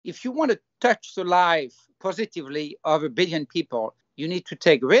If you want to touch the life positively of 1 billion people, you need to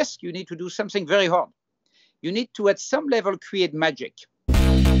take risk. You need to do something very hard. You need to, at some level, create magic.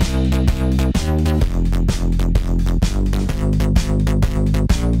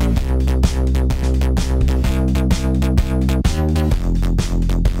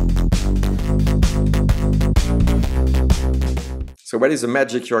 So what is the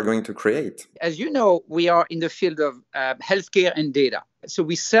magic you are going to create? As you know, we are in the field of healthcare and data. So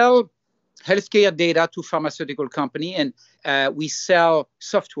we sell healthcare data to pharmaceutical company, and we sell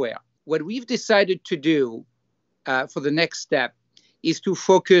software. What we've decided to do for the next step is to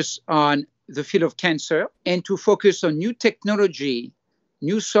focus on the field of cancer and to focus on new technology,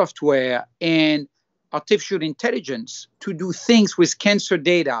 new software, and artificial intelligence to do things with cancer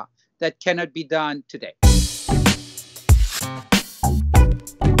data that cannot be done today.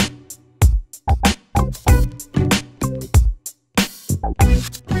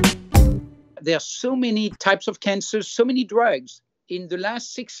 There are so many types of cancers, so many drugs. In the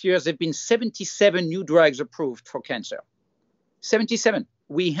last 6 years, there have been 77 new drugs approved for cancer. 77.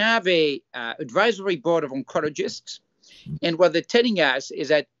 We have a advisory board of oncologists, and what they're telling us is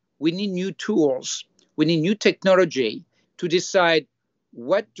that we need new tools, we need new technology to decide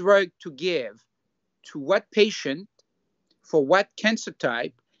what drug to give to what patient for what cancer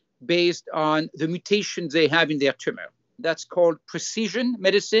type based on the mutations they have in their tumor. That's called precision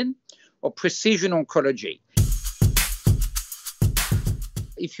medicine or precision oncology.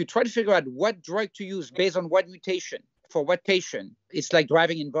 If you try to figure out what drug to use based on what mutation for what patient, it's like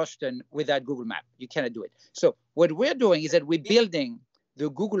driving in Boston without Google Map. You cannot do it. So what we're doing is that we're building the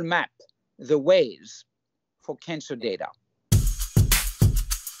Google Map, the ways for cancer data.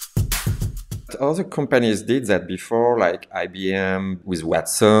 Other companies did that before, like IBM with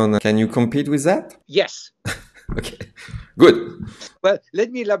Watson. Can you compete with that? Yes. Okay, good. Well,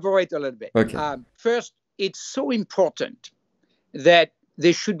 let me elaborate a little bit. Okay. First, it's so important that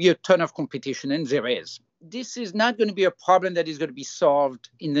there should be a ton of competition, and there is. This is not going to be a problem that is going to be solved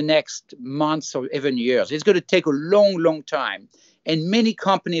in the next months or even years. It's going to take a long, long time. And many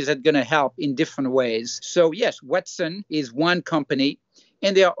companies are going to help in different ways. So yes, Watson is one company,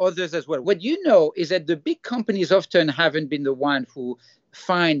 and there are others as well. What you know is that the big companies often haven't been the ones who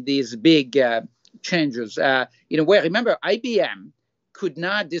find these big changes. Remember, IBM could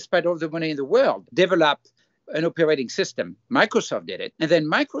not, despite all the money in the world, develop an operating system. Microsoft did it. And then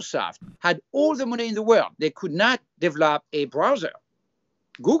Microsoft had all the money in the world. They could not develop a browser.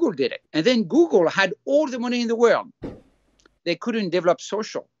 Google did it. And then Google had all the money in the world. They couldn't develop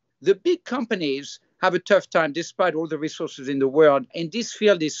social. The big companies have a tough time despite all the resources in the world. And this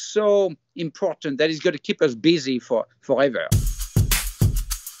field is so important that it's going to keep us busy forever.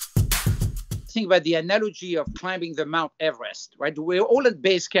 Think about the analogy of climbing the Mount Everest, right? We're all at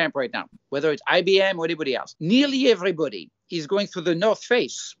base camp right now, whether it's IBM or anybody else. Nearly everybody is going through the North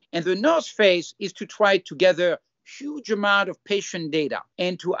Face. And the North Face is to try to gather huge amount of patient data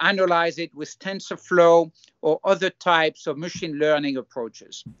and to analyze it with TensorFlow or other types of machine learning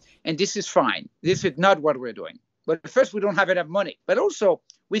approaches. And this is fine. This is not what we're doing. But first, we don't have enough money. But also,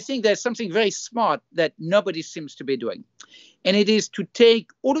 we think there's something very smart that nobody seems to be doing. And it is to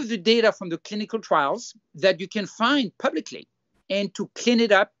take all of the data from the clinical trials that you can find publicly and to clean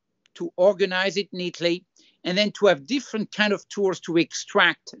it up, to organize it neatly, and then to have different kind of tools to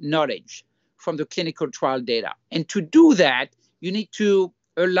extract knowledge from the clinical trial data. And to do that, you need to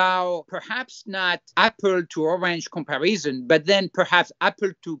allow perhaps not apple to orange comparison, but then perhaps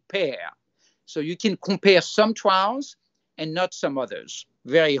apple to pear. So you can compare some trials and not some others.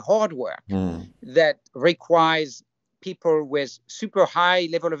 Very hard work that requires people with super high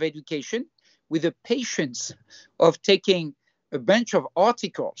level of education with the patience of taking a bunch of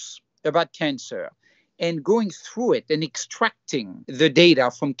articles about cancer and going through it and extracting the data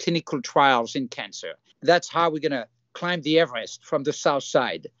from clinical trials in cancer. That's how we're going to climb the Everest from the south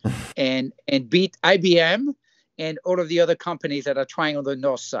side and beat IBM and all of the other companies that are trying on the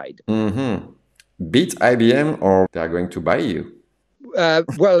north side. Mm-hmm. Beat IBM, or they are going to buy you?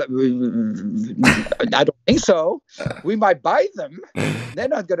 Well, I don't think so. We might buy them. They're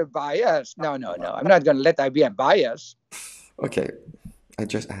not going to buy us. No. I'm not going to let IBM buy us. Okay, I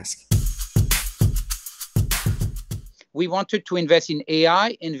just asked. We wanted to invest in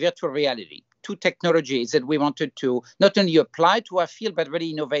AI and virtual reality, two technologies that we wanted to not only apply to our field, but really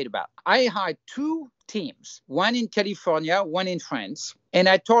innovate about. I hired two teams, one in California, one in France, and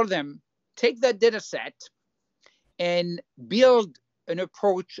I told them, take that data set and build an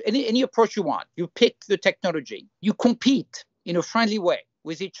approach, any approach you want. You pick the technology. You compete in a friendly way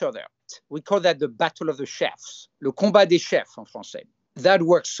with each other. We call that the battle of the chefs, le combat des chefs en français. That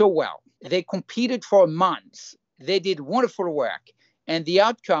worked so well. They competed for months. They did wonderful work. And the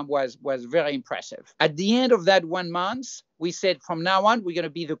outcome was very impressive. At the end of that 1 month, we said, from now on, we're going to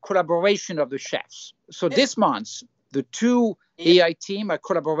be the collaboration of the chefs. So this month, the two AI team are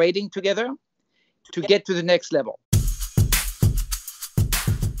collaborating together to get to the next level.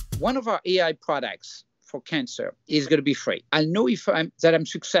 One of our AI products for cancer is going to be free. I'll know that I'm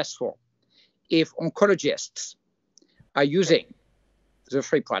successful if oncologists are using the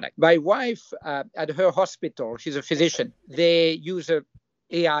free product. My wife, at her hospital, she's a physician, they use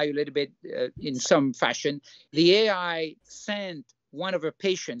AI a little bit in some fashion. The AI sent one of her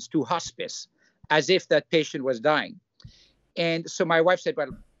patients to hospice as if that patient was dying. And so my wife said, well,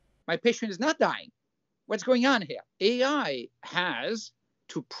 my patient is not dying. What's going on here? AI has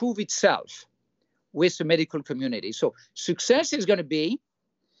to prove itself with the medical community. So success is going to be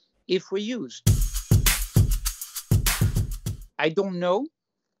if we use. I don't know.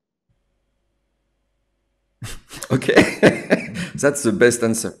 Okay, that's the best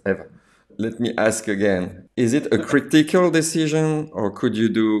answer ever. Let me ask again. Is it a critical decision or could you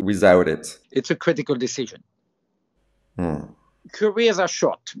do without it? It's a critical decision. Careers are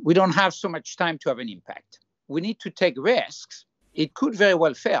short. We don't have so much time to have an impact. We need to take risks. It could very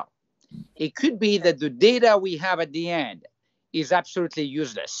well fail. It could be that the data we have at the end is absolutely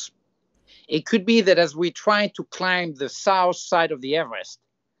useless. It could be that as we try to climb the south side of the Everest,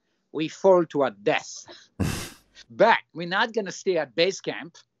 we fall to our death. But we're not going to stay at base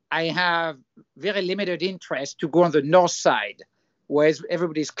camp. I have very limited interest to go on the north side where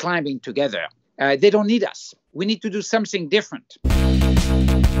everybody's climbing together. They don't need us. We need to do something different.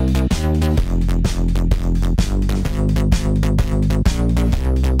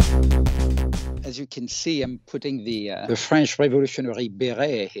 As you can see, I'm putting the French revolutionary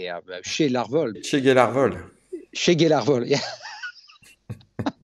beret here, Chez Larvol. Chez Larvol. Chez Larvol, yeah.